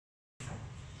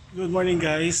Good morning,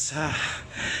 guys.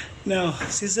 Now,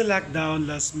 since the lockdown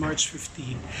last March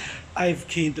 15, I've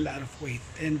gained a lot of weight,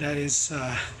 and that is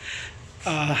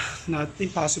not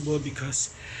impossible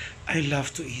because I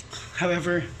love to eat.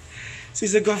 However,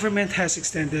 since the government has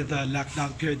extended the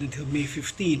lockdown period until May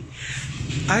 15,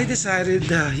 I decided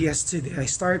yesterday I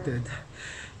started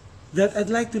that I'd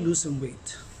like to lose some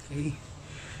weight. Okay,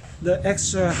 the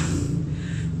extra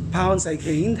pounds I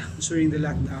gained during the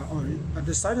lockdown or at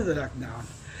the start of the lockdown,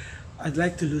 I'd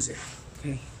like to lose it.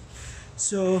 Okay,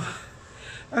 so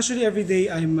actually every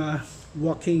day I'm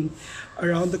walking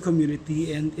around the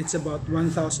community, and it's about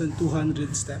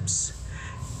 1,200 steps.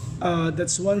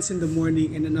 That's once in the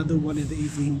morning and another one in the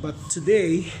evening. But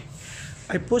today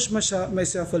I pushed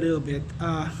myself a little bit.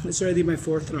 It's already my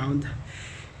fourth round,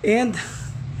 and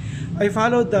I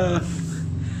followed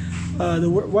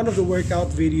one of the workout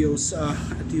videos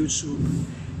at YouTube,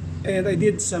 and I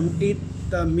did some 8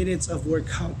 minutes of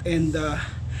workout, and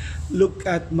look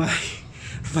at my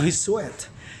my sweat.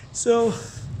 So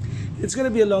it's gonna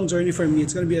be a long journey for me.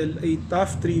 It's gonna be a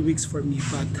tough 3 weeks for me,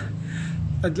 but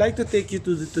I'd like to take you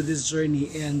to this journey,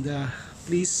 and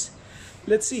please,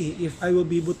 let's see if I will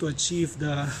be able to achieve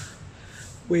the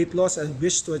weight loss I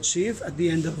wish to achieve at the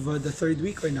end of the third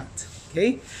week or not.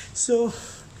 Okay, so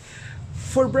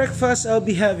for breakfast, I'll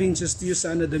be having just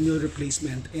USANA, the meal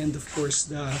replacement, and of course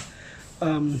the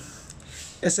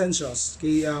essentials,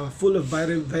 okay, full of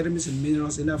vitamins and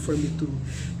minerals, enough for me to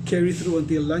carry through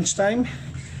until lunchtime.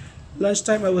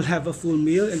 Lunchtime, I will have a full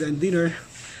meal, and then dinner,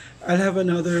 I'll have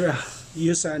another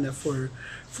USANA for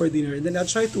dinner, and then I'll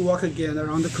try to walk again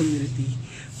around the community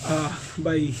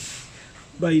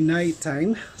by night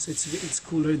time, so it's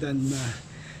cooler than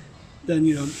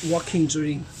walking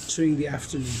during the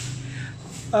afternoon.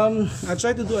 I'll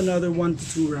try to do another 1 to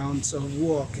 2 rounds of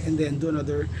walk, and then do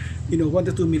another 1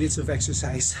 to 2 minutes of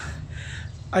exercise.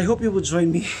 I hope you will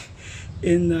join me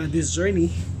in this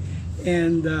journey,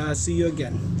 and see you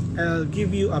again. I'll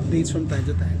give you updates from time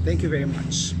to time. Thank you very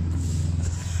much.